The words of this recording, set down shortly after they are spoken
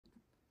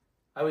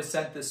I was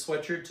sent this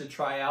sweatshirt to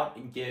try out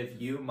and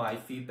give you my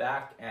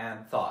feedback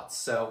and thoughts.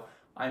 So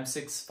I'm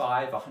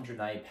 6'5",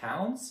 190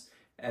 pounds,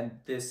 and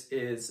this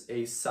is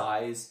a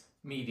size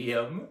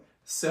medium.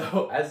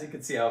 So as you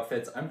can see how it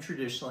fits, I'm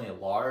traditionally a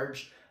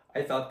large.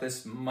 I thought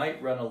this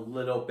might run a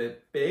little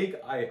bit big.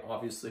 I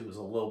obviously was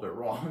a little bit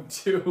wrong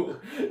too.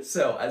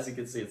 So as you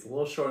can see, it's a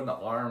little short in the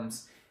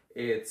arms.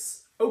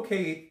 It's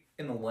okay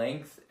in the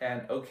length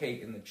and okay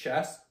in the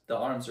chest. The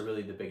arms are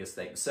really the biggest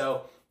thing.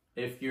 So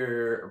if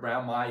you're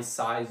around my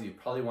size, you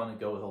probably want to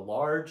go with a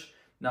large,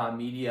 not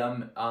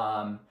medium.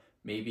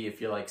 Maybe if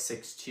you're like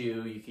 6'2",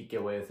 you could get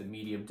away with a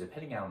medium,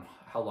 depending on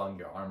how long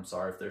your arms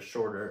are. If they're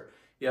shorter,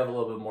 you have a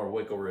little bit more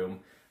wiggle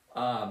room.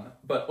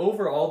 But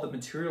overall, the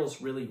material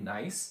is really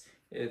nice.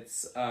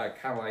 It's kind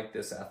of like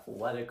this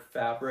athletic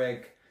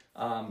fabric.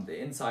 The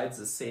inside's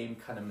the same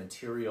kind of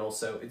material,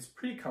 so it's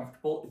pretty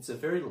comfortable. It's a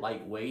very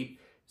lightweight,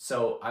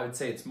 so I would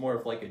say it's more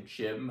of like a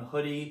gym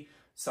hoodie,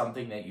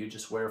 something that you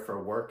just wear for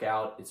a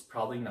workout. It's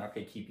probably not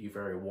going to keep you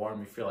very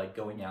warm if you're like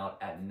going out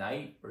at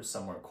night or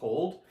somewhere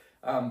cold.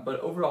 But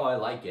overall, I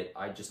like it.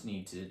 I just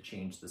need to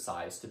change the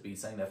size to be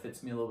something that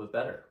fits me a little bit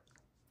better.